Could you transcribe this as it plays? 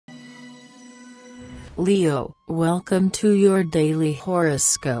Leo, welcome to your daily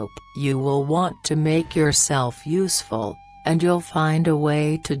horoscope. You will want to make yourself useful, and you'll find a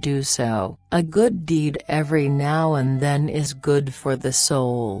way to do so. A good deed every now and then is good for the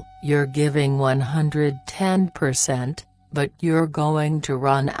soul. You're giving 110%, but you're going to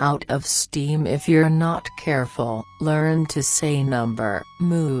run out of steam if you're not careful. Learn to say number.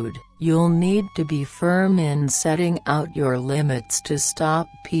 Mood. You'll need to be firm in setting out your limits to stop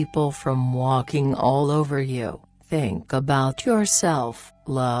people from walking all over you. Think about yourself.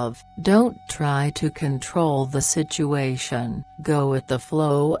 Love. Don't try to control the situation. Go with the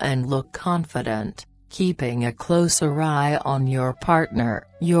flow and look confident, keeping a closer eye on your partner.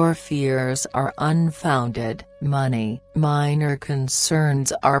 Your fears are unfounded. Money. Minor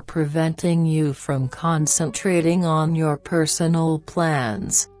concerns are preventing you from concentrating on your personal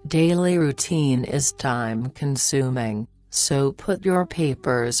plans. Daily routine is time-consuming, so put your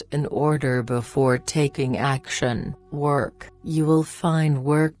papers in order before taking action. Work. You will find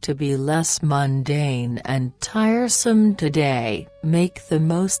work to be less mundane and tiresome today. Make the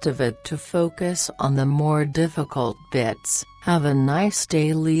most of it to focus on the more difficult bits. Have a nice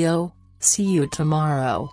day, Leo. See you tomorrow.